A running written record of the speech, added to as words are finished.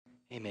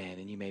Amen,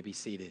 and you may be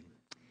seated.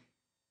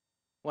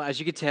 Well, as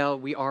you can tell,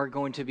 we are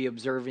going to be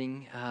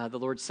observing the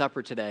Lord's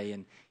Supper today.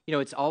 And, you know,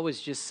 it's always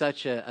just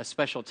such a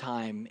special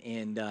time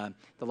in the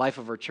life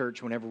of our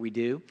church whenever we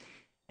do.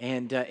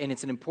 And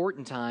it's an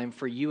important time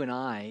for you and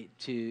I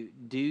to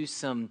do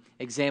some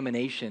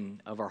examination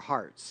of our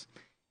hearts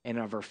and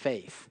of our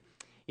faith.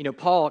 You know,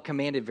 Paul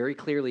commanded very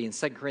clearly in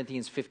 2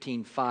 Corinthians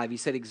 15:5, he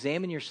said,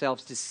 "Examine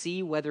yourselves to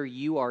see whether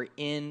you are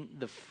in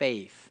the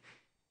faith."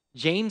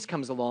 James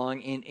comes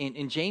along,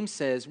 and James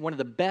says one of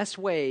the best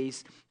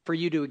ways for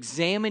you to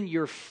examine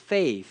your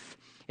faith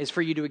is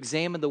for you to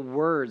examine the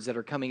words that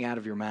are coming out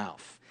of your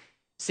mouth.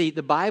 See,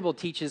 the Bible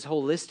teaches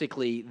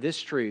holistically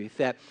this truth,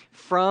 that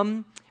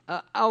from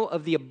out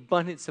of the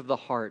abundance of the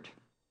heart,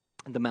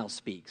 the mouth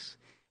speaks.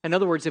 In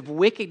other words, if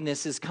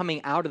wickedness is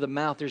coming out of the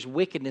mouth, there's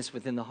wickedness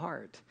within the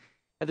heart.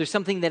 If there's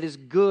something that is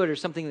good or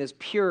something that is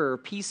pure or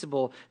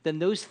peaceable, then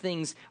those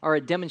things are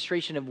a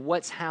demonstration of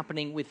what's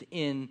happening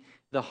within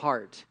the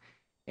heart.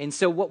 And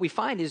so what we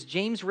find is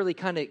James really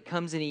kind of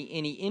comes and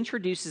he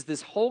introduces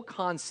this whole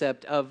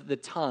concept of the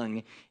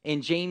tongue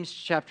in James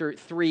chapter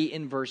 3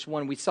 in verse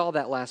 1. We saw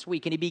that last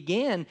week. And he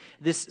began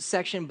this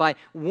section by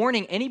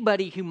warning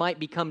anybody who might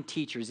become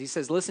teachers. He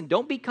says, listen,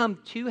 don't become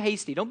too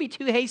hasty. Don't be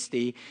too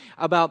hasty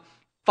about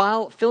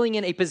filling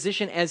in a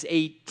position as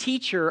a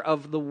teacher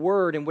of the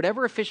word in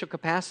whatever official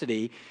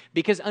capacity,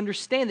 because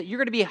understand that you're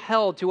going to be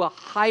held to a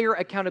higher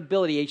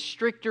accountability, a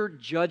stricter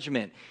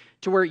judgment,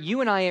 to where you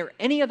and I or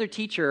any other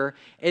teacher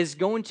is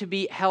going to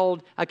be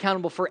held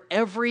accountable for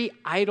every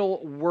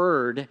idle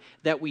word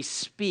that we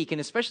speak,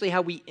 and especially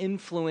how we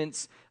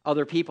influence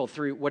other people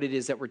through what it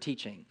is that we're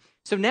teaching.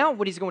 So now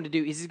what he's going to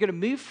do is he's going to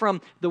move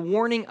from the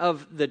warning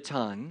of the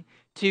tongue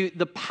to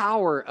the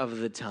power of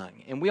the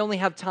tongue. And we only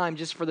have time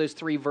just for those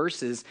 3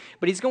 verses,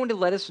 but he's going to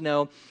let us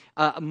know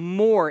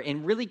more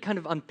and really kind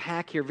of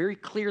unpack here, very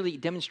clearly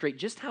demonstrate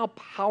just how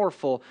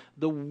powerful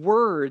the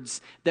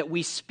words that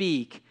we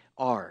speak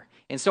are.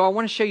 And so I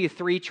want to show you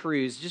 3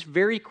 truths just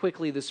very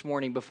quickly this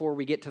morning before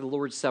we get to the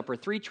Lord's Supper,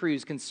 3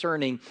 truths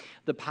concerning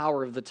the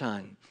power of the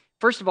tongue.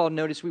 First of all,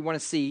 notice we want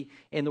to see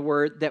in the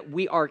word that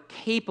we are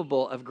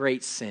capable of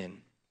great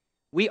sin.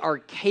 We are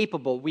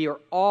capable. We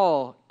are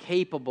all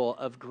capable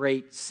of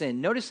great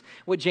sin. Notice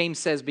what James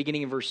says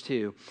beginning in verse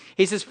 2.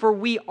 He says, "For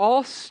we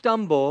all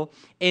stumble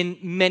in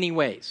many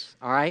ways."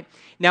 All right?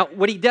 Now,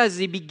 what he does is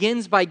he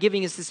begins by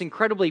giving us this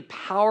incredibly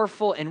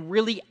powerful and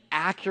really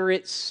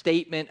accurate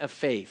statement of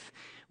faith.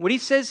 What he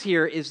says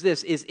here is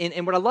this,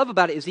 and what I love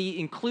about it is he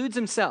includes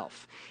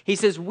himself. He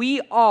says,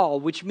 we all,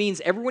 which means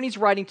everyone he's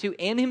writing to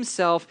and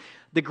himself.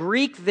 The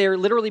Greek there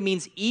literally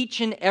means each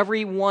and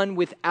every one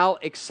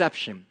without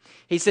exception.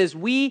 He says,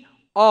 we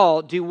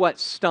all do what?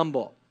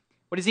 Stumble.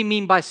 What does he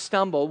mean by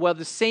stumble? Well,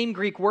 the same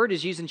Greek word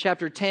is used in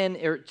chapter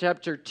 10 or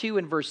chapter 2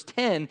 and verse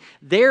 10.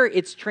 There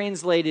it's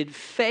translated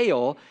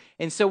fail.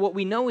 And so what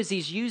we know is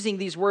he's using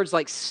these words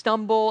like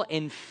stumble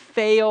and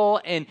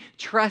fail and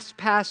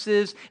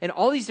trespasses and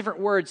all these different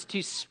words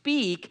to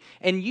speak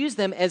and use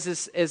them as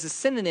a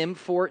synonym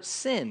for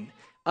sin,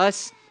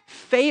 us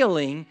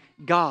failing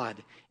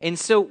God. And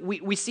so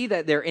we see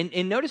that there.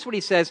 And notice what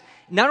he says,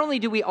 not only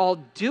do we all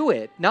do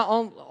it, not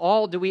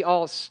all do we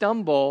all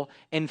stumble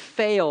and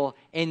fail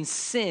and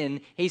sin,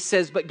 he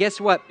says, but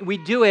guess what? We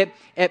do it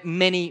at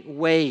many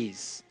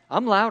ways.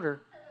 I'm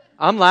louder,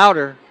 all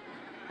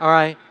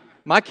right?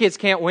 My kids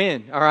can't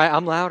win, all right?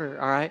 I'm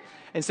louder, all right?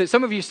 And so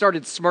some of you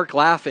started smirk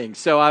laughing,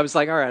 so I was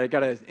like, all right, I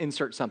got to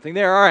insert something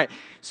there, all right.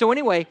 So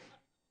anyway,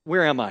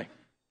 where am I?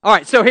 All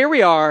right, so here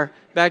we are,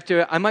 back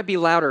to it. I might be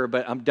louder,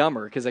 but I'm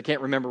dumber because I can't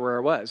remember where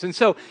I was. And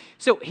so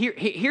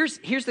here's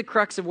the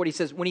crux of what he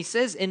says. When he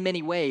says in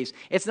many ways,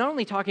 it's not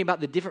only talking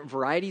about the different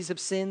varieties of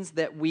sins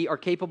that we are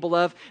capable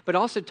of, but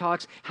also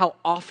talks how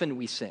often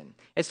we sin.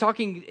 It's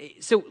talking,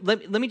 so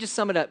let me just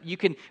sum it up. You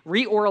can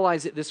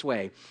reoralize it this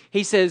way.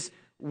 He says,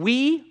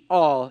 we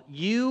all,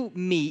 you,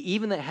 me,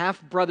 even the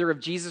half-brother of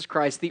Jesus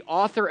Christ, the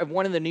author of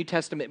one of the New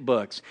Testament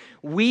books,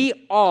 we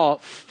all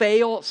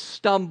fail,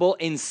 stumble,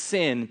 and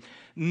sin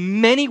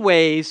many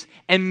ways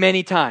and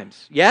many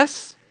times.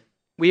 Yes?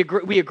 We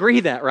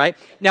agree that, right?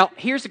 Now,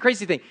 here's the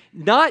crazy thing.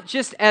 Not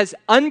just as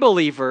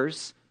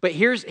unbelievers, but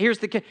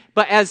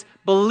but as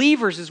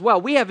believers as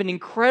well, we have an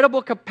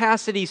incredible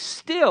capacity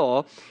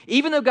still,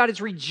 even though God has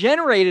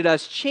regenerated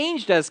us,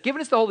 changed us, given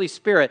us the Holy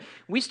Spirit,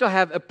 we still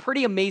have a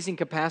pretty amazing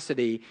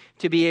capacity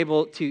to be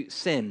able to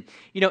sin.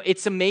 You know,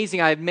 it's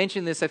amazing. I had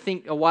mentioned this, I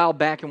think, a while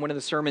back in one of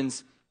the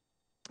sermons,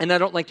 and I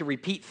don't like to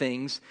repeat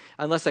things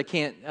unless I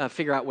can't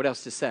figure out what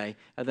else to say.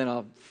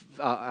 Then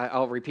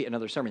I'll repeat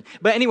another sermon.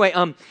 But anyway,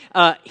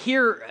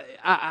 here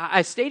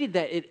I stated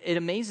that it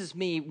amazes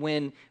me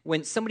when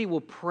somebody will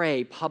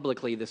pray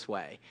publicly this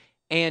way.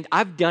 And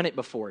I've done it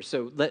before,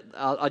 so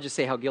I'll just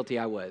say how guilty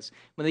I was.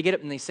 When they get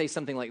up and they say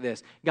something like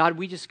this, God,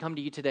 we just come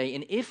to you today,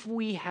 and if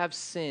we have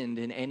sinned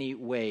in any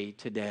way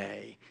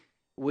today,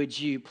 would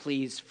you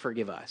please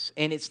forgive us?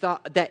 And it's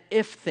that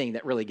if thing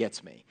that really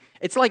gets me.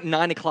 It's like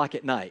 9 o'clock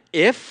at night.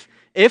 If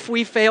If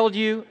we failed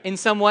you in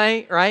some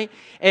way, right?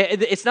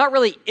 It's not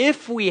really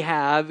if we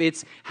have,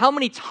 it's how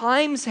many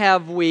times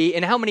have we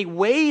and how many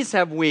ways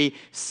have we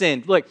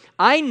sinned. Look,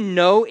 I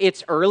know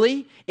it's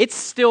early, it's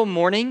still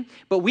morning,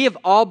 but we have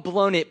all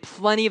blown it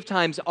plenty of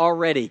times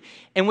already.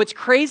 And what's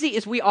crazy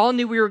is we all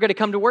knew we were going to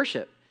come to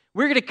worship.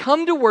 We're going to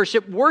come to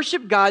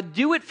worship God,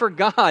 do it for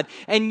God,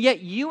 and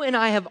yet you and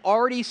I have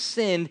already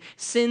sinned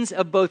sins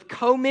of both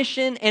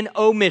commission and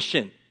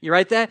omission. You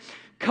write that?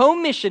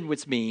 Commission,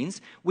 which means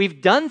we've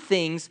done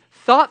things,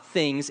 thought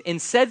things, and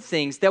said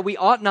things that we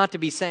ought not to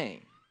be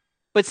saying.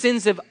 But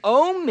sins of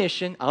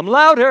omission, I'm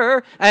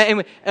louder,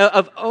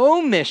 of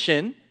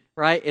omission,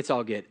 right? It's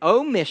all good.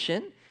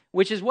 Omission,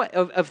 which is what?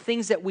 Of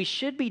things that we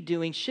should be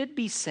doing, should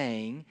be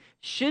saying,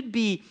 should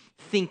be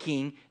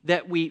thinking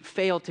that we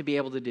fail to be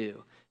able to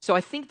do. So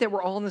I think that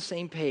we're all on the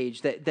same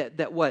page,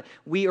 that what?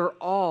 We are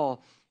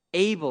all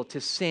able to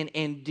sin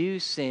and do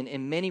sin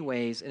in many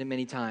ways and in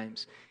many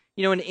times.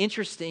 You know, an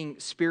interesting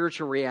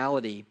spiritual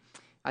reality,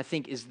 I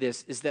think, is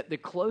that the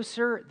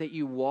closer that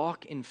you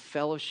walk in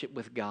fellowship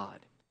with God,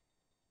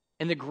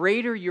 and the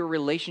greater your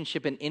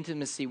relationship and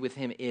intimacy with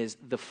Him is,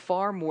 the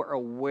far more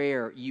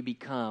aware you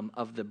become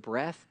of the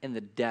breadth and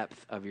the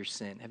depth of your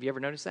sin. Have you ever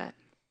noticed that?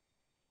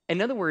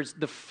 In other words,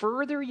 the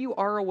further you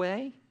are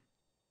away,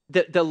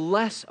 the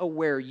less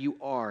aware you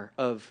are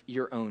of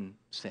your own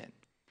sin.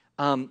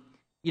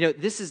 You know,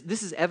 this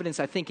is evidence,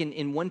 I think,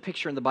 in one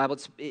picture in the Bible,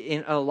 it's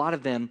in a lot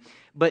of them,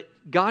 but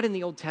God in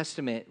the Old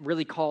Testament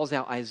really calls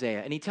out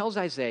Isaiah. And he tells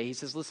Isaiah, he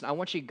says, listen, I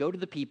want you to go to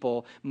the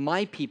people,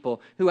 my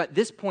people, who at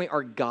this point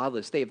are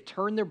godless. They have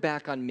turned their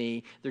back on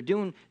me. They're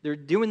doing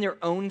their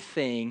own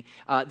thing.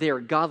 They are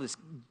godless.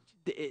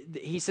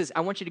 He says,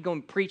 I want you to go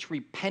and preach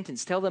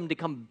repentance. Tell them to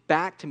come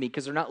back to me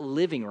because they're not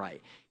living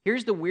right.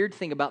 Here's the weird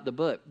thing about the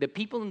book. The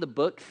people in the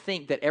book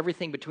think that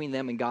everything between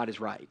them and God is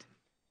right.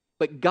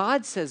 But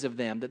God says of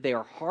them that they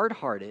are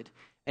hard-hearted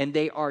and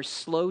they are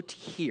slow to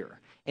hear.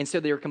 And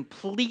so they are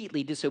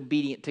completely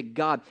disobedient to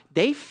God.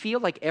 They feel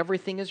like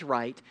everything is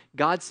right.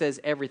 God says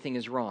everything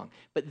is wrong.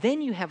 But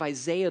then you have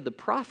Isaiah the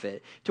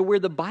prophet, to where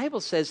the Bible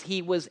says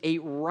he was a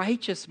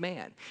righteous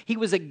man. He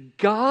was a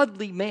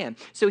godly man.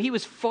 So he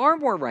was far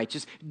more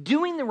righteous,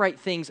 doing the right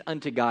things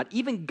unto God.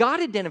 Even God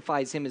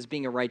identifies him as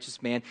being a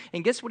righteous man.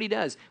 And guess what he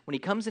does? When he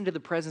comes into the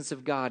presence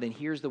of God and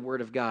hears the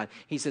word of God,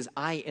 he says,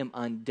 I am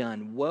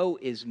undone. Woe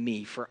is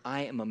me, for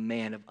I am a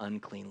man of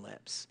unclean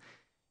lips.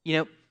 You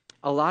know,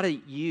 a lot of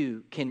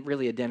you can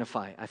really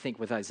identify, I think,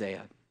 with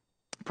Isaiah.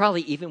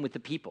 Probably even with the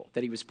people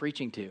that he was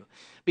preaching to.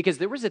 Because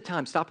there was a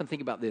time, stop and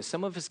think about this.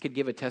 Some of us could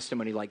give a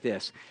testimony like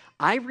this.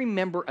 I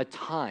remember a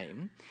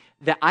time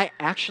that I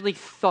actually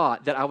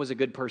thought that I was a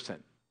good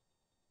person.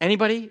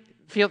 Anybody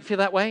feel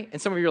that way? And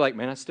some of you are like,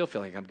 man, I still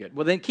feel like I'm good.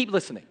 Well, then keep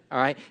listening,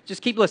 all right?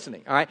 Just keep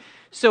listening, all right?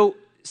 So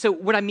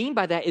what I mean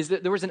by that is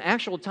that there was an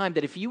actual time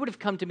that if you would have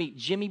come to meet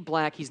Jimmy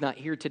Black, he's not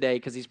here today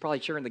because he's probably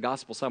sharing the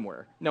gospel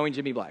somewhere, knowing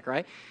Jimmy Black,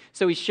 right?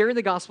 So he's sharing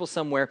the gospel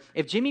somewhere.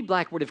 If Jimmy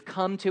Black would have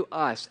come to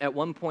us at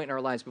one point in our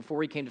lives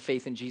before he came to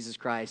faith in Jesus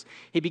Christ,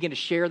 he began to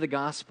share the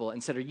gospel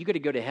and said, are you going to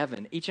go to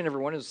heaven? Each and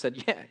every one of us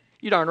said, yeah,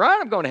 you darn right,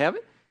 I'm going to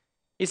heaven.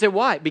 He said,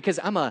 why?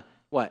 Because I'm a,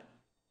 what?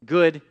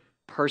 Good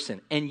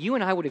person. And you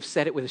and I would have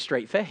said it with a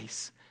straight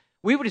face.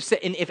 We would have said,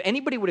 and if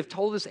anybody would have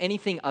told us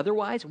anything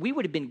otherwise, we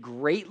would have been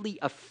greatly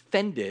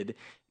offended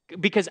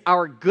because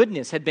our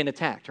goodness had been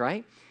attacked,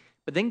 right?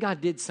 But then God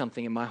did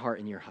something in my heart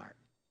and your heart.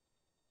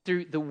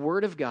 Through the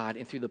word of God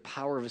and through the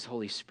power of his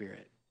Holy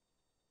Spirit,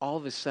 all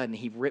of a sudden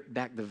he ripped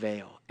back the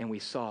veil and we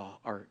saw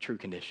our true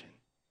condition.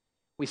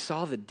 We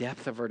saw the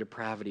depth of our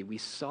depravity. We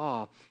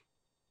saw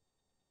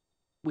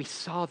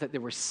that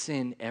there was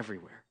sin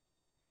everywhere.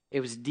 It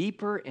was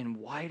deeper and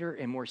wider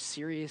and more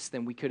serious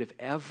than we could have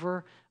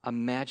ever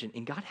imagined.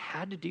 And God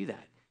had to do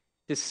that.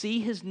 To see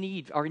his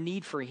need, our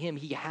need for him,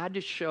 he had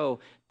to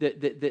show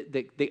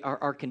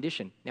our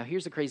condition. Now,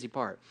 here's the crazy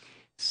part.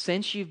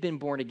 Since you've been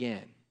born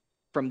again,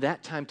 from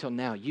that time till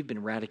now, you've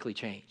been radically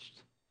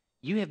changed.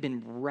 You have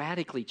been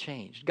radically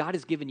changed. God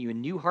has given you a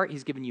new heart.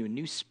 He's given you a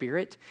new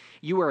spirit.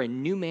 You are a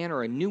new man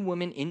or a new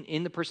woman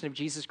in the person of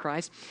Jesus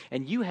Christ,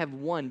 and you have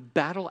won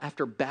battle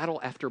after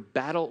battle after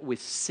battle with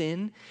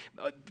sin.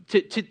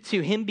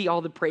 To him be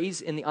all the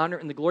praise and the honor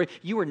and the glory.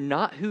 You are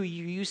not who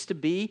you used to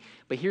be,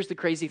 but here's the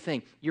crazy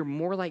thing. You're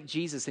more like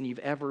Jesus than you've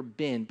ever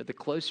been, but the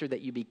closer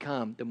that you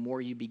become, the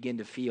more you begin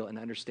to feel and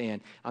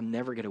understand, I'm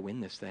never going to win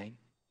this thing.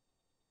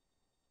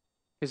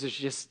 Because there's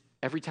just,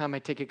 every time I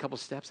take a couple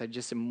steps, I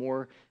just am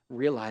more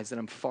realize that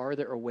I'm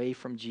farther away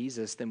from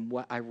Jesus than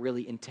what I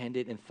really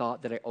intended and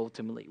thought that I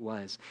ultimately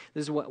was.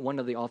 This is what one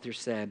of the authors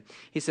said.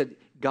 He said,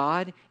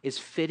 God is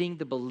fitting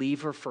the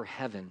believer for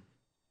heaven,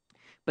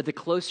 but the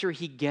closer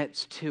he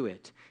gets to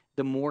it,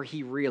 the more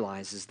he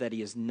realizes that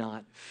he is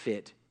not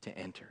fit to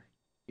enter.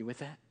 You with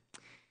that?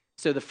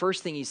 So the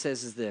first thing he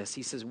says is this.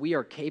 He says, we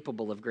are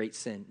capable of great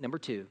sin. Number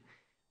two,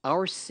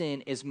 our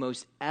sin is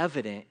most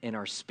evident in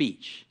our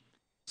speech.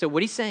 So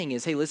what he's saying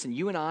is, hey, listen,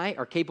 you and I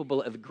are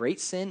capable of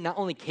great sin. Not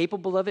only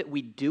capable of it,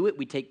 we do it.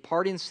 We take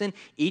part in sin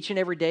each and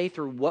every day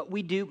through what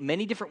we do,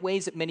 many different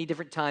ways at many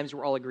different times.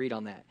 We're all agreed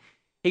on that.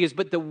 He goes,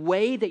 but the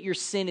way that your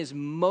sin is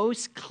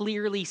most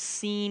clearly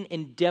seen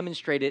and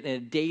demonstrated in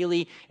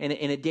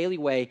a daily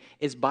way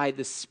is by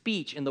the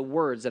speech and the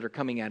words that are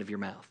coming out of your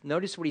mouth.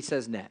 Notice what he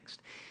says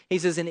next. He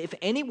says, and if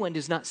anyone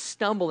does not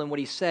stumble in what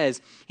he says,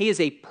 he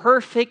is a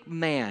perfect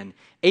man,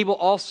 able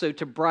also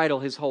to bridle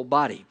his whole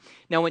body.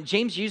 Now, when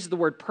James uses the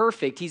word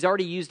perfect, he's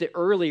already used it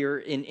earlier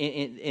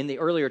in the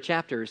earlier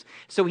chapters.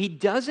 So he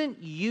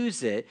doesn't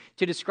use it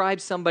to describe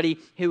somebody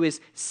who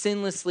is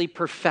sinlessly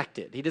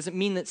perfected. He doesn't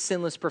mean that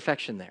sinless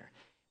perfection there.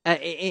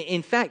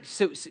 In fact,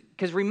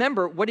 because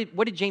remember, what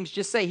did James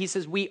just say? He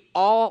says, we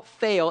all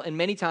fail in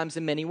many times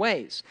in many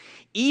ways.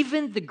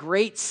 Even the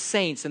great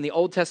saints in the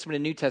Old Testament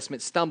and New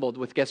Testament stumbled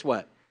with, guess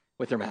what?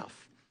 With their mouth.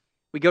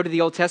 We go to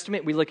the Old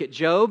Testament, we look at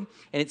Job,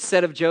 and it's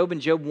said of Job in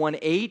Job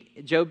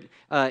 1:8,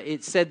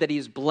 it said that he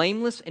is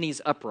blameless and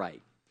he's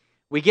upright.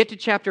 We get to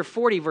chapter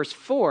 40, verse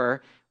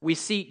 4, we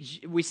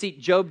see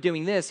Job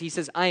doing this. He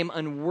says, I am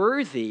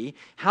unworthy.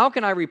 How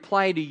can I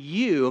reply to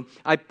you?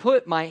 I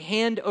put my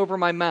hand over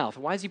my mouth.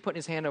 Why is he putting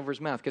his hand over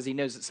his mouth? Because he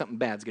knows that something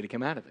bad's going to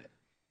come out of it.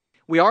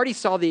 We already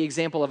saw the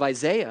example of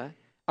Isaiah,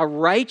 a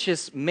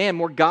righteous man,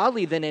 more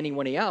godly than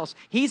anyone else.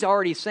 He's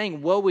already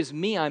saying, woe is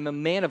me, I'm a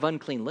man of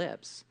unclean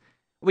lips.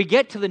 We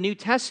get to the New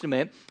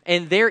Testament,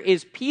 and there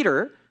is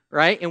Peter,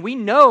 right? And we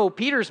know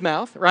Peter's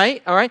mouth,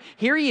 right? All right.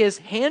 Here he is,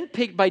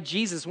 handpicked by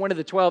Jesus, one of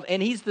the 12,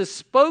 and he's the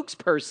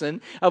spokesperson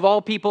of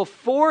all people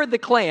for the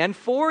clan,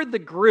 for the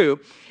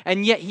group,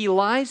 and yet he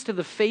lies to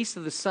the face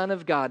of the Son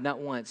of God not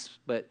once,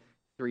 but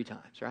 3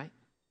 times, right?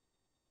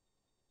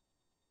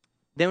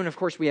 Then, of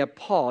course, we have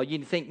Paul.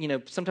 You think,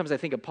 sometimes I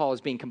think of Paul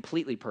as being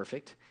completely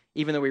perfect,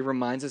 even though he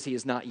reminds us he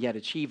has not yet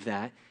achieved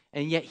that.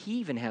 And yet he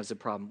even has a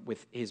problem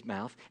with his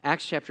mouth.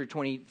 Acts chapter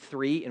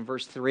 23 and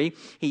verse 3,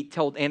 he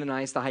told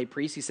Ananias the high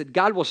priest, he said,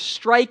 God will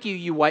strike you,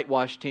 you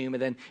whitewashed tomb,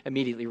 and then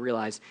immediately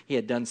realized he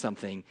had done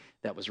something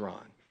that was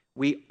wrong.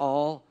 We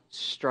all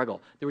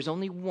struggle. There was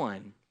only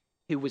one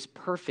who was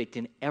perfect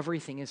in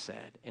everything he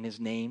said, and his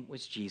name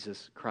was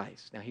Jesus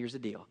Christ. Now here's the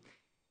deal.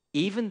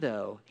 Even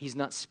though he's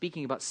not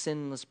speaking about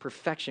sinless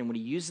perfection when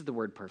he uses the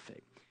word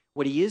perfect,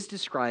 what he is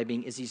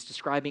describing is he's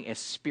describing a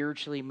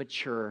spiritually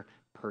mature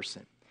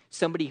person.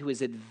 Somebody who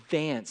is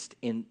advanced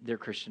in their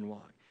Christian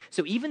walk.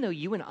 So even though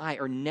you and I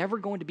are never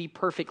going to be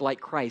perfect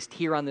like Christ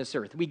here on this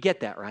earth, we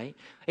get that, right?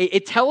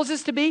 It tells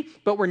us to be,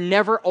 but we're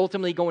never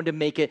ultimately going to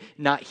make it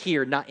not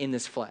here, not in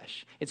this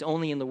flesh. It's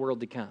only in the world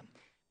to come.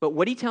 But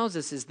what he tells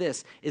us is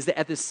this, is that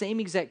at the same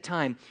exact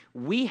time,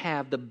 we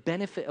have the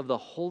benefit of the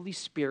Holy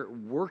Spirit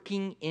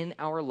working in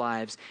our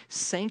lives,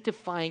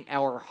 sanctifying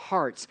our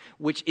hearts,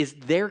 which is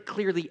there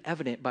clearly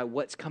evident by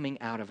what's coming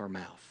out of our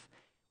mouth.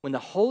 When the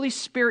Holy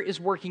Spirit is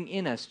working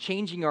in us,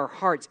 changing our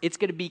hearts, it's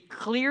going to be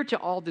clear to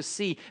all to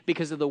see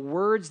because of the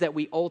words that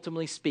we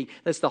ultimately speak.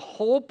 That's the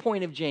whole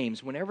point of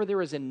James. Whenever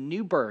there is a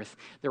new birth,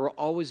 there will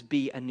always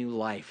be a new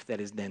life that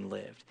is then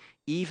lived,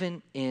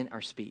 even in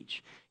our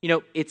speech.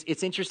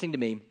 It's interesting to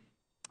me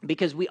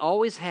because we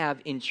always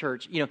have in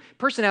church,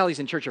 personalities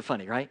in church are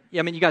funny, right?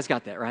 I mean, you guys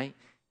got that, right?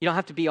 You don't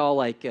have to be all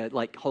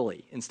like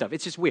holy and stuff.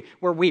 It's just weird.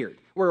 We're weird.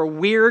 We're a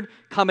weird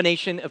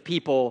combination of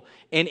people,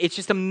 and it's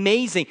just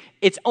amazing.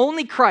 It's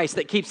only Christ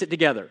that keeps it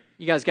together.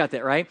 You guys got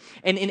that, right?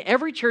 And in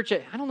every church,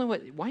 I don't know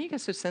why are you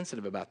guys so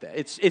sensitive about that?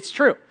 It's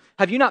true.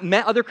 Have you not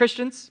met other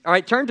Christians? All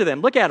right, turn to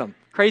them. Look at them.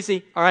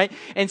 Crazy, all right?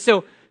 And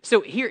so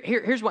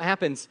here's what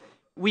happens.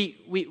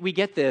 We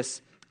get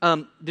this.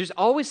 There's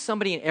always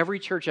somebody in every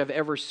church I've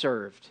ever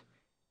served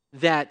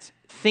that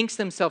thinks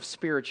themselves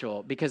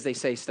spiritual because they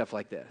say stuff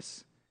like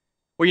this.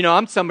 Well,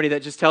 I'm somebody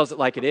that just tells it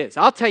like it is.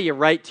 I'll tell you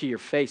right to your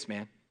face,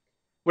 man.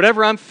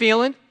 Whatever I'm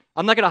feeling,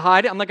 I'm not going to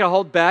hide it. I'm not going to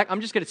hold back.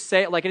 I'm just going to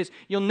say it like it is.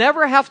 You'll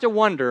never have to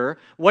wonder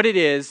what it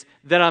is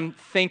that I'm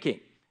thinking.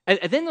 And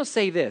then they'll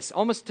say this,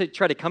 almost to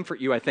try to comfort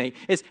you, I think,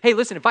 is, hey,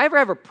 listen, if I ever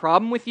have a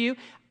problem with you,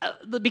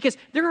 because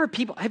there are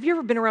people, have you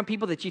ever been around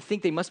people that you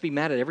think they must be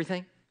mad at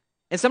everything?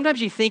 And sometimes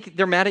you think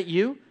they're mad at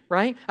you,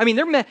 right? I mean,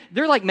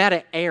 they're like mad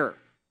at air.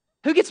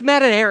 Who gets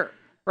mad at air?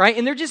 Right?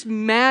 And they're just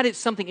mad at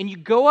something. And you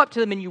go up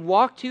to them and you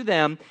walk to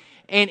them.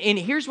 And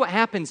here's what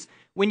happens.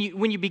 When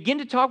you begin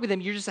to talk with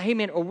them, you're just like, hey,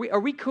 man, are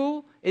we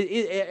cool?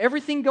 Is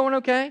everything going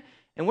okay?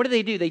 And what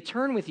do? They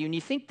turn with you. And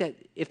you think that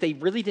if they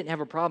really didn't have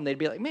a problem, they'd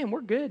be like, man,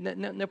 we're good.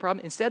 No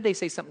problem. Instead, they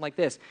say something like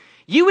this.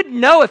 You would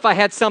know if I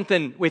had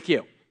something with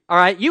you. All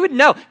right? You would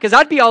know because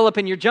I'd be all up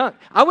in your junk.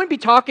 I wouldn't be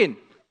talking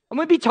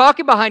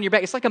behind your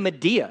back. It's like a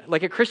Medea,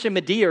 like a Christian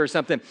Medea or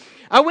something.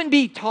 I wouldn't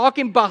be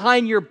talking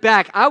behind your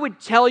back. I would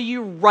tell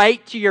you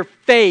right to your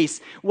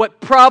face what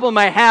problem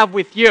I have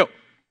with you.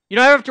 You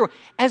don't have to,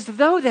 as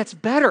though that's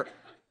better.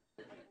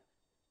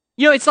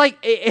 It's like,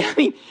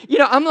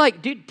 I'm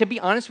like, dude, to be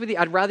honest with you,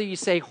 I'd rather you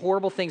say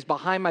horrible things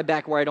behind my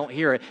back where I don't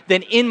hear it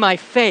than in my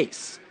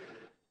face.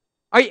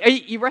 Are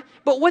you right?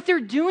 But what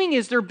they're doing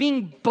is they're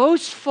being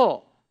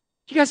boastful.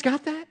 You guys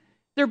got that?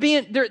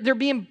 They're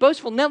being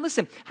boastful. Now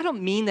listen, I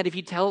don't mean that if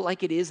you tell it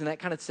like it is and that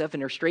kind of stuff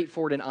and they're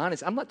straightforward and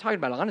honest. I'm not talking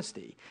about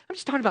honesty. I'm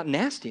just talking about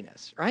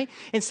nastiness, right?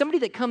 And somebody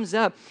that comes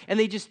up and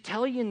they just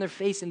tell you in their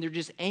face and they're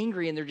just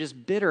angry and they're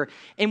just bitter.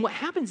 And what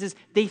happens is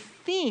they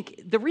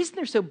think, the reason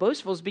they're so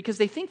boastful is because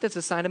they think that's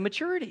a sign of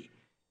maturity,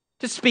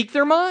 to speak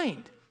their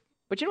mind.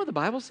 But you know what the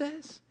Bible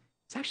says?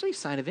 It's actually a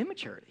sign of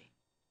immaturity.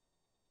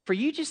 For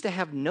you just to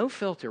have no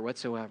filter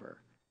whatsoever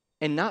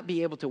and not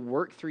be able to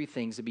work through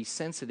things and be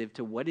sensitive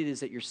to what it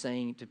is that you're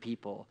saying to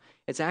people,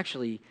 it's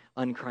actually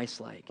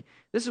un-Christ-like.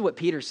 This is what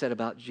Peter said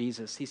about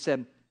Jesus. He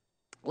said,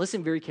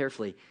 listen very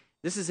carefully.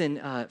 This is in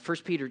 1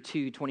 Peter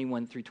 2,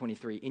 21 through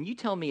 23. And you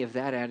tell me if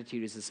that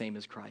attitude is the same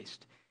as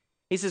Christ.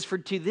 He says, for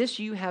to this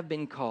you have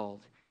been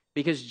called,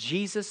 because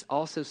Jesus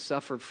also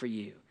suffered for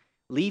you,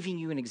 leaving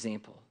you an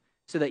example,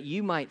 so that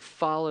you might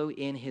follow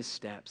in his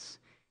steps.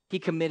 He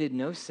committed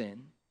no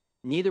sin,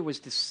 neither was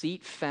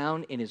deceit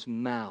found in his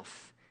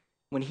mouth.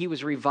 When he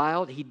was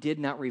reviled, he did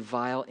not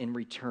revile in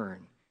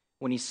return.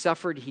 When he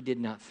suffered, he did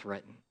not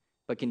threaten,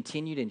 but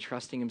continued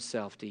entrusting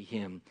himself to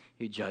him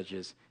who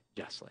judges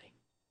justly.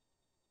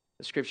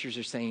 The scriptures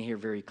are saying here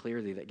very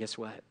clearly that guess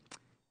what?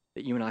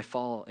 That you and I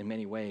fall in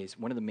many ways.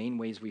 One of the main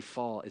ways we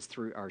fall is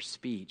through our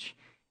speech.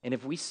 And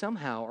if we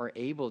somehow are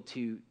able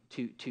to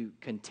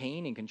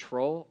contain and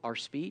control our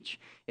speech,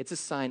 it's a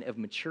sign of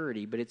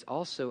maturity, but it's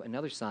also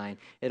another sign.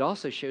 It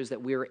also shows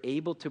that we are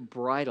able to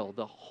bridle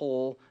the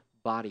whole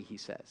body, he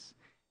says.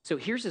 So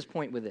here's his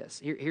point with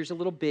this. Here's a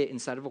little bit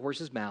inside of a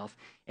horse's mouth,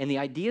 and the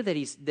idea that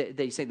he's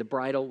saying the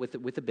bridle with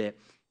the bit.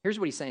 Here's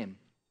what he's saying: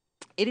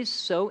 it is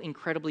so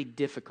incredibly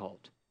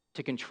difficult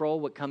to control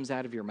what comes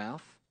out of your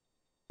mouth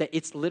that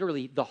it's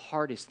literally the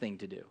hardest thing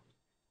to do.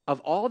 Of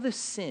all the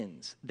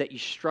sins that you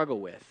struggle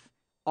with,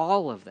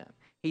 all of them,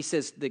 he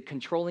says the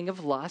controlling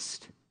of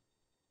lust,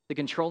 the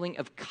controlling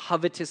of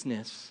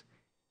covetousness,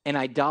 and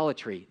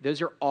idolatry.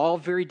 Those are all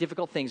very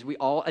difficult things. We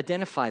all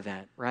identify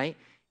that, right?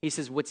 He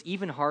says what's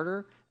even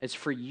harder is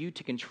for you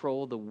to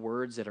control the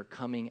words that are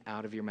coming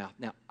out of your mouth.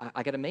 Now,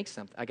 I got to make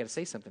something. I got to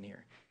say something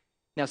here.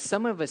 Now,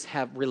 some of us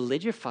have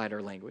religified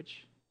our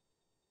language,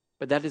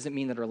 but that doesn't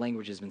mean that our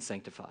language has been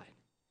sanctified.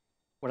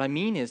 What I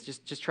mean is,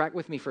 just track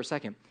with me for a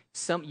second.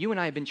 You and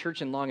I have been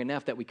churching long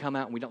enough that we come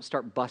out and we don't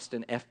start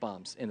busting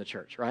F-bombs in the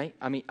church, right?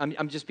 I mean,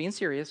 I'm just being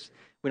serious.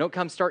 We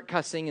don't start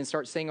cussing and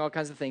start saying all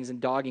kinds of things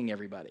and dogging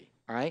everybody,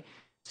 all right?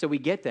 So we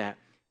get that.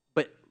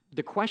 But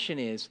the question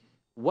is,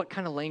 what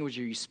kind of language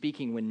are you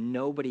speaking when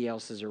nobody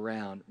else is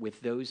around,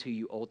 with those who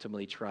you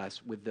ultimately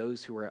trust, with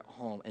those who are at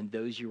home, and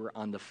those you are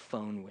on the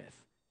phone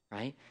with,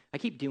 right? I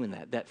keep doing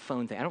that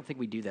phone thing. I don't think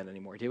we do that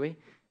anymore, do we?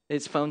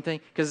 It's phone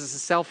thing? Because it's a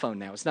cell phone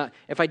now. It's not,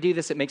 if I do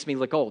this, it makes me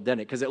look old, doesn't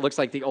it? Because it looks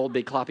like the old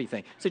big cloppy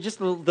thing. So just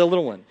the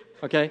little one,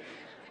 okay?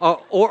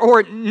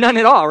 Or none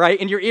at all, right?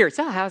 In your ear.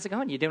 So how's it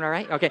going? You doing all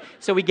right? Okay,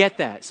 so we get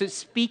that. So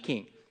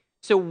speaking.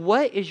 So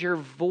what is your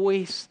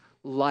voice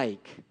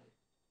like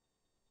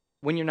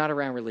when you're not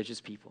around religious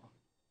people?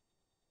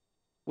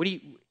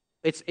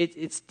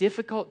 It's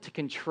difficult to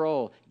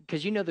control,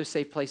 because you know those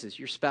safe places,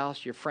 your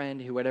spouse, your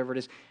friend, whoever it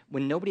is,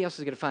 when nobody else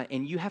is going to find,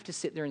 and you have to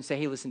sit there and say,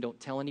 hey, listen, don't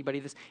tell anybody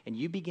this, and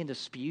you begin to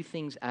spew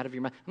things out of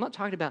your mouth. I'm not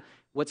talking about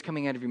what's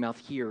coming out of your mouth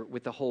here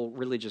with the whole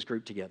religious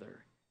group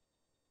together.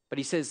 But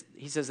he says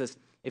this,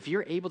 if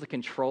you're able to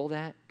control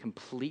that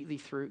completely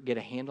through, get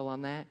a handle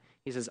on that,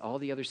 he says all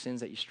the other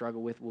sins that you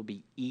struggle with will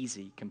be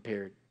easy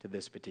compared to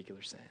this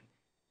particular sin.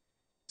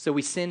 So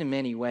we sin in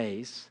many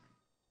ways.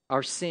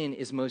 Our sin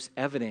is most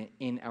evident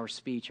in our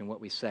speech and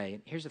what we say.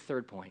 And here's the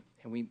third point,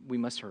 and we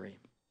must hurry.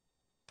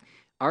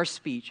 Our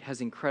speech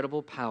has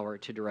incredible power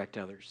to direct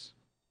others.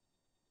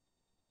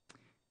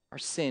 Our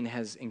sin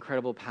has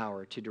incredible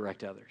power to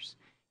direct others.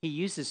 He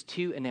uses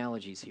two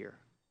analogies here.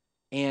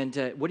 And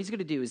what he's going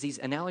to do is these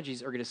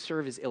analogies are going to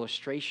serve as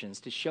illustrations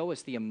to show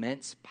us the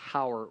immense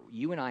power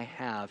you and I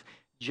have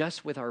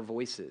just with our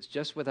voices,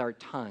 just with our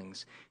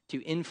tongues,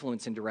 to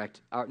influence and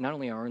direct not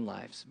only our own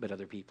lives, but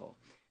other people.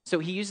 So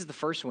he uses the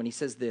first one. He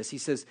says this.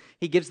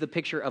 He gives the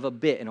picture of a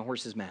bit in a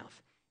horse's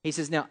mouth. He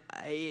says, now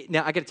I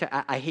got to tell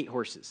you, I hate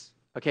horses.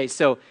 Okay,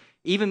 so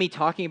even me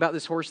talking about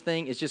this horse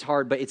thing is just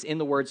hard, but it's in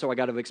the word, so I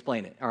got to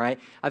explain it, all right?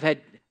 I've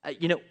had,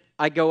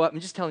 I go up, I'm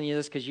just telling you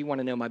this because you want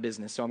to know my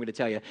business, so I'm going to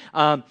tell you.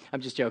 I'm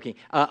just joking.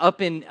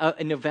 Up in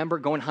November,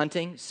 going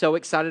hunting, so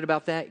excited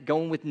about that.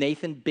 Going with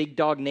Nathan, Big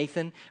Dog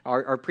Nathan,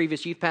 our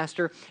previous youth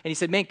pastor. And he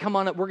said, man, come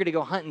on up, we're going to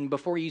go hunting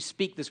before you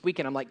speak this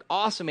weekend. I'm like,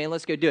 awesome, man,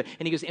 let's go do it.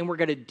 And he goes, and we're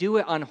going to do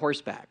it on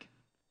horseback.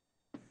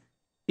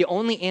 The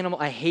only animal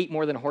I hate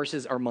more than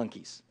horses are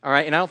monkeys, all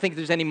right? And I don't think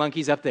there's any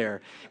monkeys up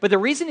there. But the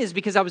reason is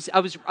because I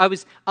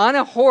was on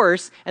a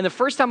horse, and the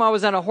first time I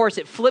was on a horse,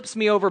 it flips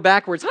me over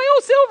backwards.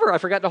 Hi-oh, Silver! I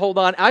forgot to hold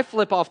on. I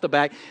flip off the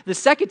back. The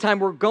second time,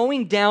 we're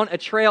going down a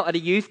trail at a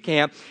youth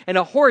camp, and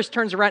a horse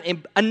turns around,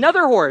 and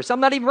another horse, I'm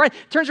not even right,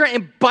 turns around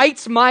and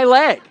bites my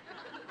leg.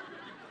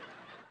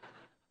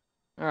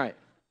 All right.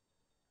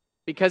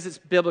 Because it's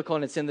biblical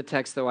and it's in the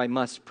text, though, I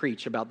must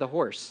preach about the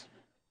horse.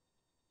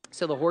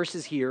 So the horse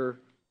is here.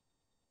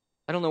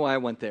 I don't know why I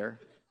went there,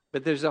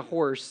 but there's a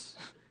horse,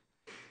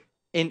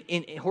 And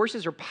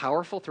horses are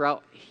powerful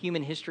throughout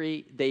human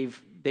history.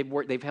 They've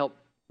helped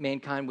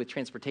mankind with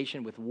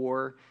transportation, with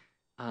war,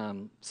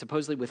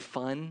 supposedly with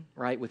fun,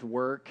 right, with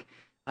work.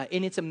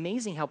 And it's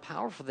amazing how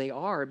powerful they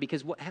are,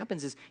 because what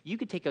happens is you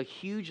could take a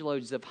huge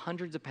loads of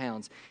hundreds of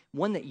pounds,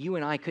 one that you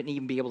and I couldn't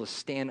even be able to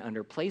stand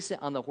under, place it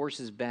on the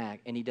horse's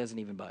back, and he doesn't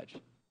even budge.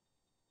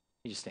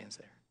 He just stands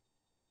there.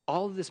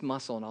 All of this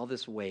muscle and all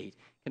this weight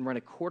can run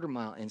a quarter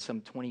mile in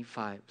some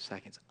 25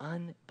 seconds.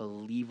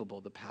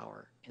 Unbelievable, the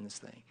power in this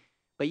thing.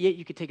 But yet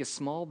you could take a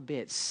small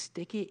bit,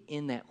 stick it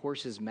in that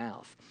horse's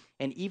mouth,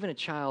 and even a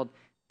child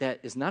that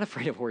is not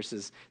afraid of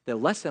horses, that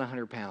less than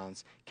 100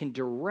 pounds, can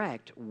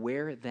direct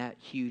where that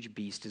huge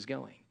beast is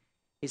going.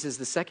 He says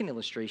the second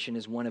illustration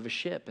is one of a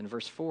ship in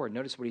verse 4.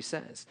 Notice what he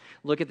says.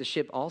 Look at the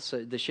ships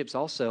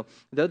also,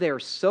 though they are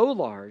so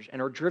large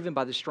and are driven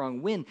by the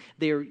strong wind,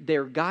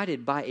 they're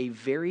guided by a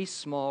very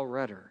small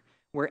rudder,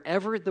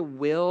 wherever the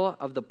will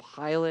of the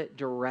pilot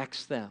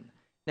directs them.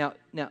 Now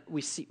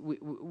we see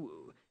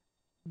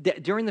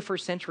during the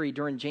first century,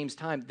 during James'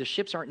 time, the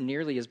ships aren't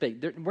nearly as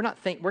big. We're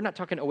not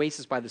talking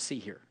Oasis by the Sea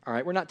here, all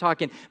right? We're not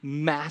talking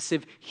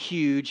massive,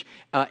 huge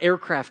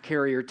aircraft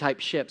carrier type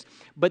ships,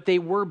 but they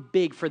were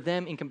big for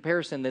them in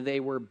comparison. That they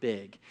were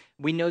big.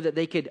 We know that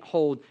they could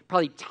hold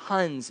probably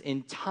tons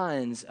and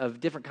tons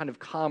of different kind of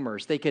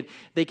commerce. They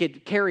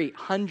could carry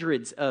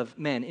hundreds of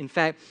men. In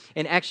fact,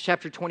 in Acts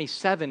chapter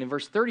 27 and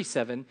verse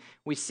 37,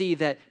 we see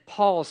that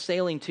Paul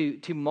sailing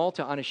to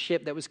Malta on a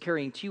ship that was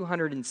carrying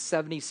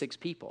 276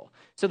 people.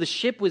 So the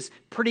ship was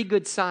pretty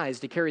good size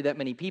to carry that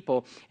many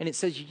people. And it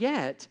says,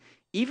 yet,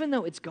 even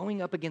though it's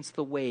going up against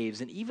the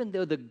waves, and even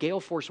though the gale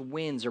force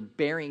winds are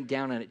bearing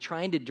down on it,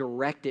 trying to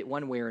direct it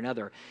one way or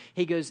another,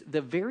 he goes,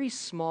 the very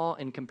small,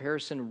 in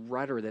comparison,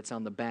 rudder that's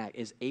on the back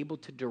is able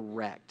to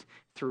direct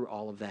through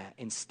all of that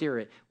and steer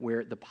it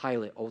where the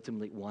pilot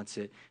ultimately wants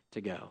it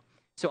to go.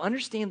 So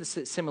understand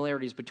the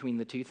similarities between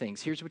the two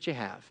things. Here's what you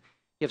have.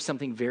 You have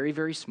something very,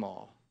 very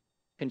small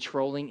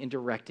controlling and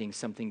directing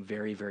something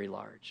very, very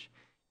large.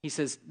 He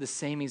says the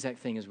same exact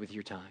thing is with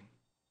your tongue.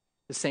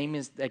 The same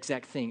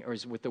exact thing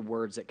is with the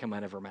words that come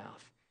out of our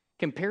mouth.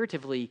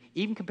 Comparatively,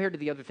 even compared to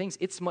the other things,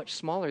 it's much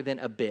smaller than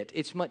a bit.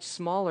 It's much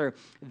smaller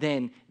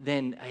than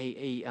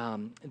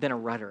a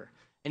rudder.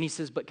 And he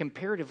says, but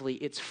comparatively,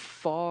 it's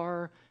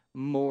far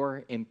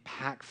more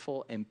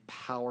impactful and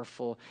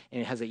powerful,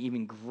 and it has an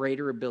even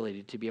greater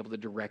ability to be able to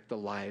direct the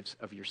lives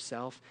of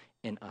yourself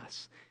and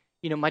us.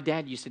 You know, my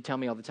dad used to tell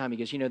me all the time, he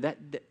goes, you know,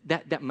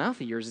 that mouth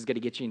of yours is going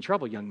to get you in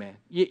trouble, young man.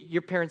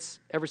 Your parents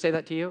ever say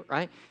that to you,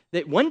 right?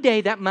 That one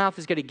day that mouth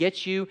is going to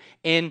get you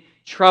in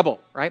trouble,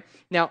 right?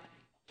 Now,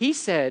 he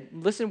said,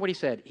 listen to what he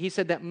said. He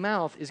said that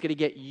mouth is going to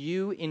get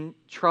you in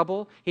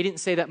trouble. He didn't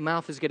say that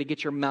mouth is going to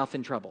get your mouth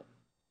in trouble.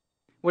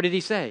 What did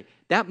he say?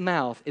 That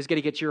mouth is going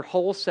to get your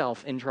whole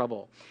self in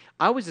trouble.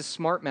 I was a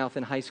smart mouth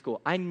in high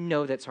school. I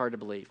know that's hard to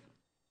believe.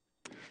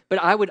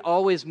 But I would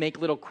always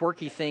make little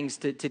quirky things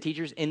to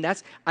teachers. And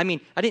I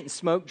didn't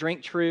smoke,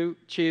 drink, chew,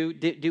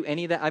 do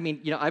any of that. I mean,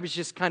 you know, I was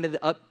just kind of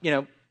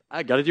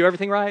I got to do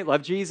everything right,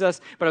 love Jesus.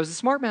 But I was a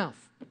smart mouth,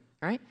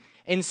 right?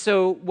 And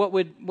so what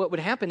would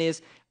happen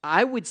is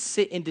I would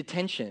sit in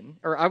detention,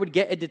 or I would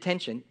get a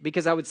detention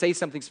because I would say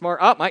something smart.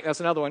 Oh, Mike,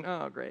 that's another one.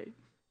 Oh, great.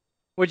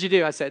 What'd you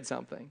do? I said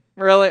something.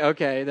 Really?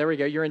 Okay, there we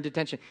go. You're in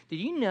detention. Did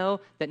you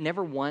know that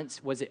never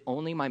once was it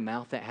only my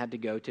mouth that had to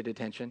go to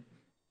detention?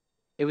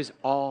 It was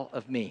all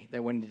of me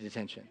that went into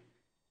detention.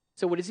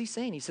 So what is he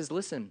saying? He says,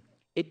 listen,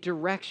 it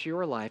directs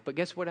your life, but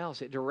guess what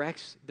else? It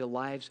directs the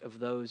lives of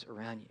those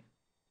around you.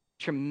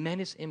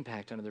 Tremendous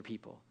impact on other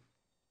people.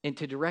 And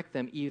to direct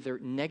them either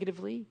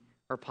negatively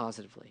or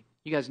positively.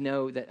 You guys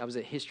know that I was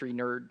a history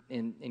nerd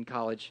in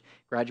college,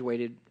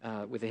 graduated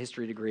with a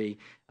history degree,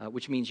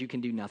 which means you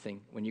can do nothing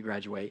when you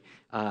graduate.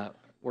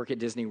 Work at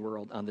Disney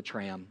World on the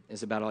tram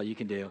is about all you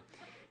can do.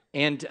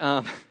 And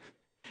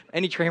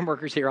any tram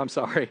workers here, I'm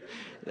sorry.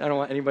 I don't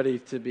want anybody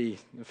to be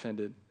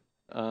offended.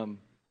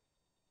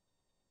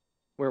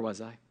 Where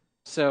was I?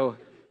 So,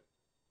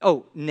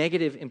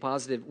 negative and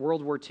positive.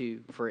 World War II,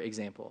 for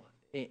example.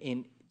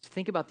 And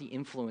think about the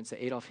influence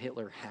that Adolf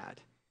Hitler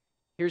had.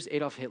 Here's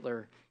Adolf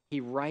Hitler. He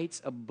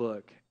writes a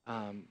book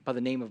by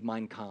the name of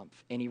Mein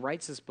Kampf. And he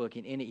writes this book,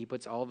 and in it he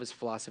puts all of his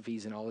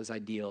philosophies and all his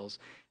ideals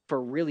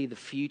for really the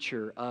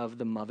future of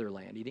the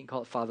motherland. He didn't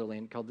call it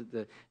fatherland, he called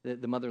it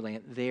the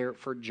motherland there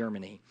for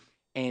Germany.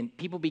 And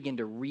people begin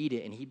to read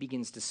it, and he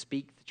begins to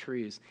speak the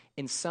truths.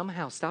 And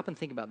somehow, stop and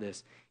think about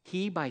this.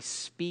 He, by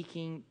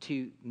speaking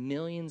to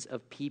millions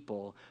of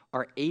people,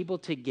 are able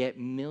to get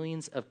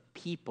millions of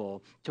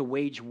people to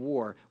wage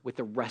war with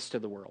the rest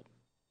of the world.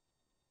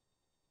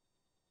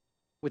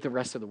 With the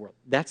rest of the world.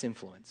 That's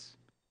influence.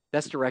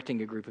 That's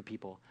directing a group of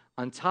people.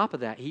 On top of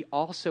that, he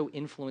also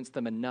influenced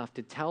them enough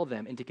to tell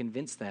them and to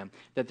convince them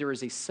that there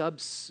is a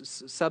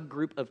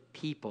subgroup of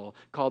people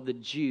called the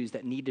Jews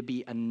that need to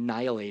be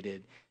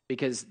annihilated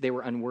because they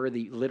were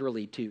unworthy,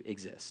 literally, to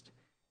exist.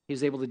 He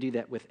was able to do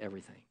that with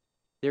everything.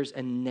 There's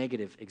a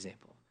negative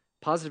example.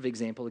 Positive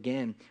example,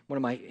 again, one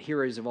of my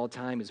heroes of all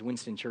time is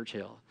Winston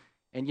Churchill.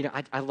 And, you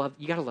got to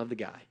love the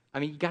guy. I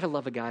mean, you got to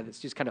love a guy that's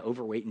just kind of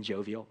overweight and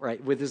jovial,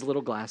 right, with his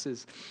little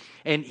glasses.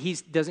 And he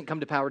doesn't come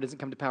to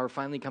power,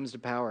 finally comes to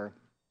power.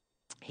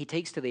 He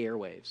takes to the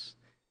airwaves.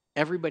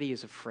 Everybody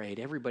is afraid.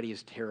 Everybody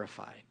is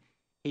terrified.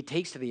 He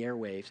takes to the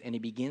airwaves and he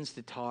begins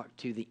to talk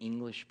to the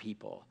English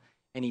people.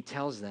 And he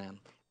tells them,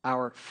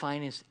 our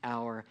finest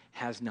hour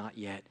has not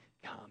yet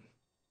come.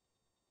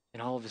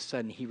 And all of a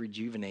sudden, he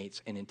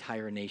rejuvenates an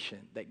entire nation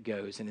that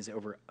goes and is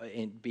over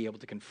and be able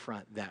to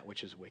confront that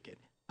which is wicked.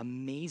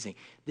 Amazing.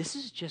 This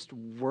is just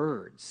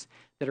words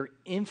that are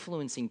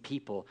influencing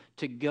people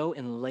to go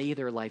and lay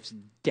their lives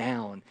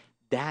down.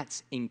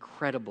 That's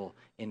incredible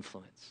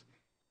influence.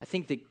 I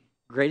think the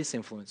greatest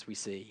influence we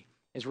see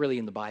is really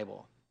in the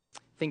Bible.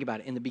 Think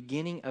about it. In the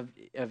beginning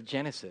of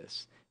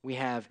Genesis, we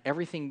have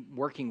everything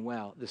working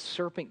well. The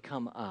serpent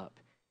come up,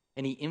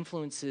 and he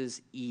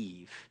influences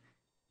Eve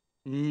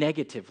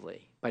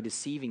negatively by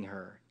deceiving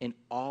her, and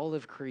all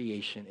of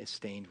creation is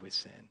stained with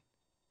sin.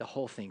 The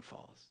whole thing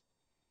falls.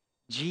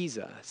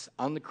 Jesus,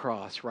 on the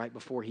cross, right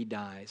before he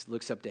dies,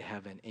 looks up to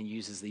heaven and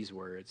uses these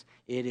words,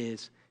 "It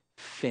is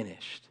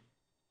finished."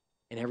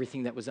 And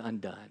everything that was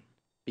undone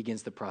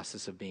begins the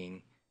process of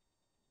being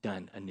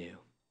done anew.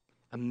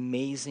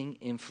 Amazing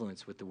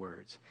influence with the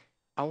words.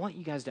 I want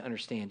you guys to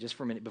understand, just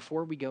for a minute,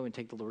 before we go and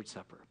take the Lord's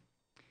Supper,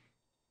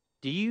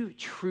 do you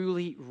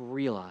truly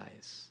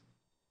realize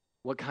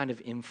what kind of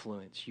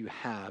influence you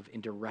have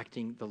in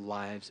directing the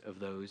lives of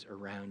those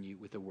around you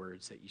with the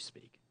words that you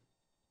speak?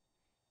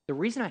 The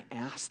reason I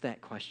ask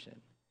that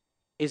question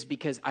is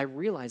because I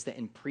realize that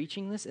in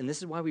preaching this, and this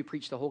is why we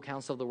preach the whole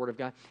counsel of the Word of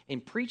God,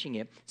 in preaching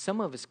it,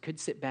 some of us could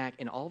sit back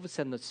and all of a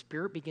sudden the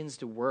Spirit begins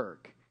to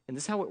work. And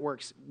this is how it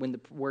works when the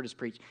Word is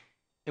preached.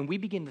 And we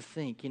begin to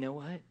think, you know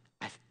what?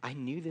 I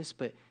knew this,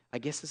 but I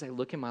guess as I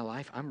look in my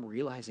life, I'm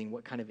realizing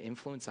what kind of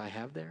influence I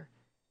have there.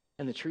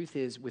 And the truth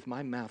is, with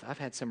my mouth, I've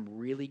had some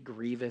really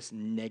grievous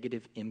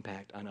negative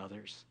impact on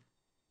others.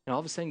 And all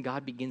of a sudden,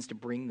 God begins to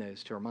bring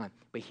those to our mind.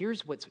 But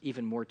here's what's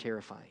even more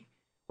terrifying.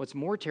 What's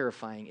more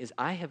terrifying is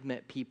I have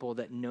met people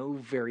that know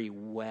very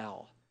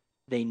well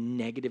they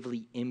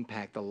negatively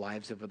impact the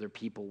lives of other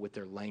people with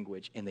their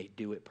language, and they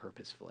do it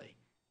purposefully.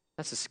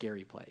 That's a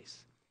scary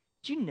place.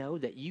 Do you know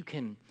that you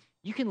can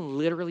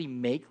literally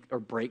make or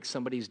break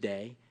somebody's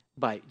day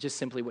by just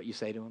simply what you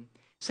say to them?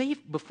 Say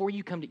if before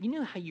you come to, you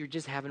know how you're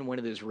just having one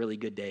of those really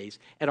good days?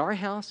 At our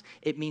house,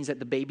 it means that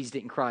the babies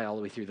didn't cry all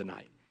the way through the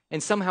night.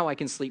 And somehow I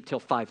can sleep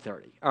till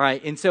 5:30, all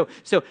right? And so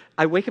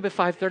I wake up at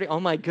 5:30. Oh,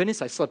 my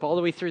goodness, I slept all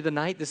the way through the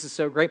night. This is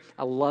so great.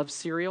 I love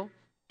cereal,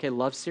 okay,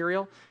 love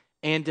cereal.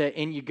 And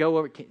you go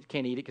over,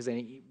 can't eat it because I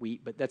eat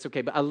wheat, but that's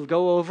okay. But I'll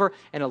go over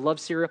and I love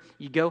cereal.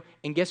 You go,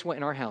 and guess what?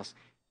 In our house,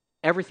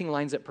 everything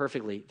lines up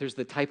perfectly. There's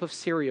the type of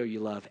cereal you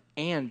love,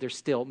 and there's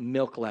still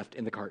milk left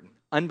in the carton.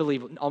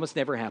 Unbelievable. Almost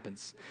never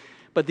happens.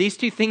 But these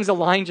two things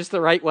align just the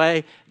right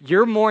way.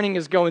 Your morning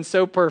is going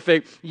so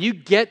perfect. You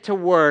get to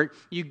work,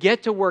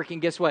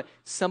 and guess what?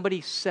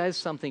 Somebody says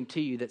something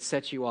to you that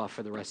sets you off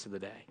for the rest of the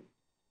day.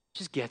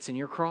 Just gets in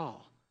your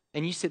crawl.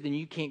 And you sit there and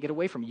you can't get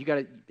away from it. You got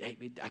to,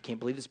 hey, I can't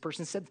believe this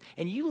person said.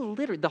 And you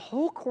literally, the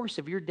whole course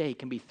of your day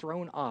can be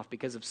thrown off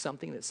because of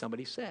something that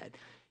somebody said.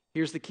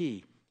 Here's the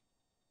key.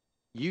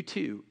 You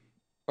too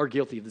are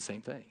guilty of the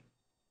same thing.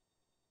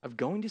 Of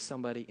going to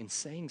somebody and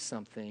saying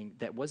something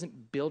that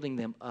wasn't building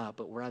them up,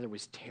 but rather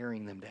was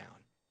tearing them down.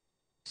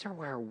 These are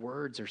why our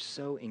words are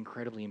so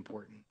incredibly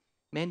important.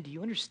 Men, do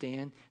you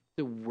understand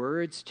the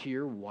words to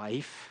your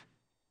wife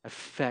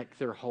affect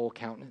their whole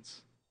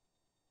countenance?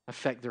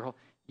 Affect their whole...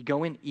 You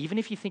go in, even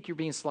if you think you're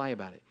being sly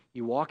about it.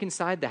 You walk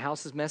inside, the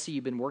house is messy,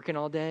 you've been working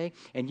all day,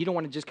 and you don't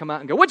want to just come out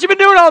and go, "What you been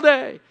doing all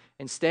day?"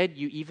 Instead,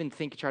 you even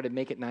try to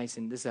make it nice,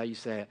 and this is how you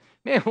say it.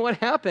 "Man, what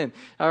happened?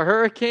 A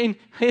hurricane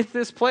hit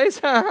this place?"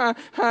 Ha,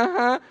 ha, ha,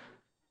 ha.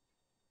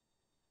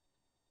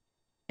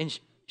 And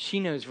she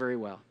knows very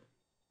well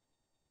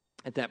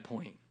at that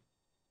point.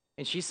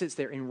 And she sits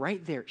there, and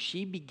right there,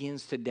 she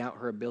begins to doubt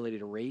her ability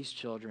to raise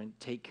children,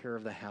 take care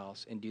of the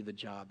house, and do the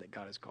job that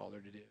God has called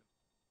her to do.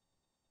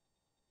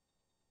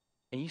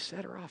 And you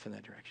set her off in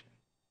that direction.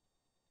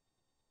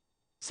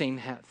 Same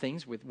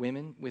things with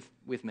women,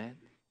 with men.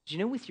 Do you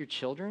know with your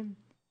children,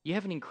 you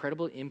have an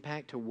incredible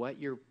impact to what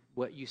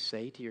you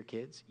say to your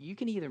kids? You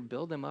can either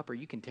build them up or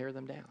you can tear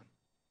them down.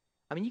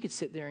 I mean, you could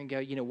sit there and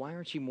go, "Why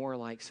aren't you more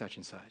like such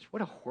and such?"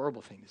 What a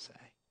horrible thing to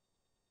say.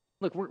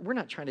 Look, we're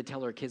not trying to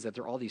tell our kids that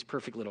they're all these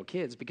perfect little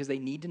kids, because they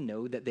need to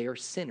know that they are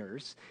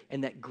sinners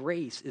and that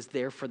grace is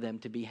there for them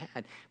to be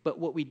had. But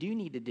what we do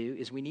need to do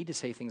is we need to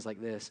say things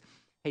like this.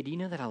 "Hey, do you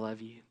know that I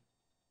love you?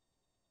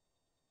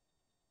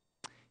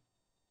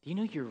 Do you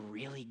know you're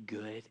really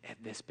good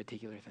at this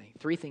particular thing?"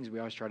 3 things we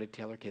always try to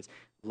tell our kids.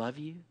 Love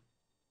you,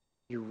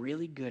 you're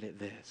really good at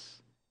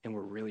this, and we're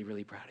really,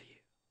 really proud of you.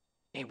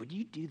 Man, would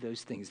you do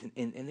those things?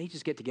 And they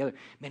just get together.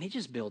 Man, it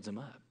just builds them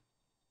up.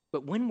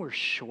 But when we're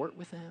short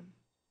with them,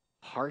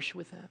 harsh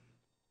with them,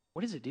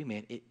 what does it do,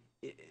 man?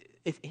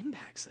 It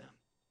impacts them.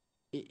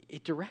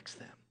 It directs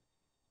them.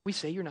 We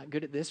say you're not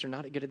good at this or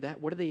not good at that.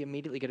 What are they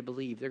immediately going to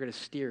believe? They're going to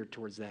steer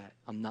towards that.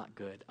 I'm not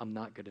good. I'm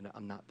not good enough.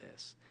 I'm not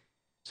this.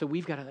 So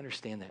we've got to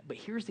understand that. But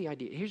here's the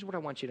idea. Here's what I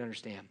want you to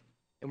understand.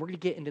 And we're going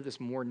to get into this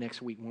more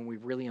next week when we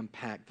really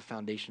unpack the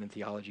foundation and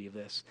theology of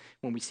this,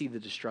 when we see the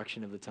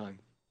destruction of the tongue.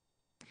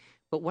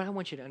 But what I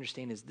want you to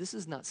understand is this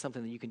is not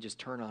something that you can just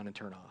turn on and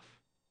turn off.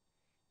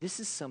 This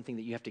is something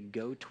that you have to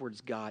go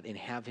towards God and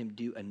have him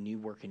do a new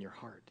work in your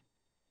heart.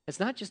 It's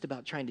not just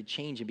about trying to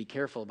change and be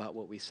careful about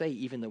what we say,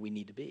 even though we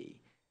need to be.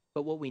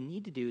 But what we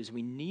need to do is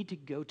we need to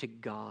go to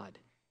God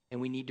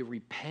and we need to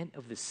repent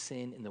of the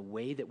sin in the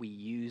way that we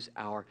use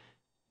our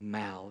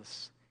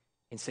mouths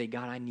and say,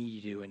 God, I need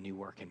you to do a new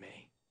work in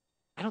me.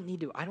 I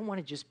don't want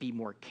to just be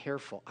more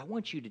careful. I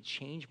want you to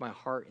change my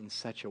heart in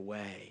such a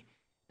way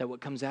that what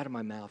comes out of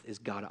my mouth is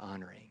God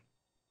honoring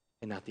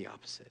and not the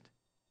opposite.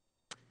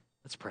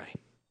 Let's pray.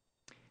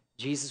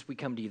 Jesus, we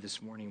come to you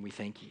this morning and we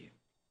thank you.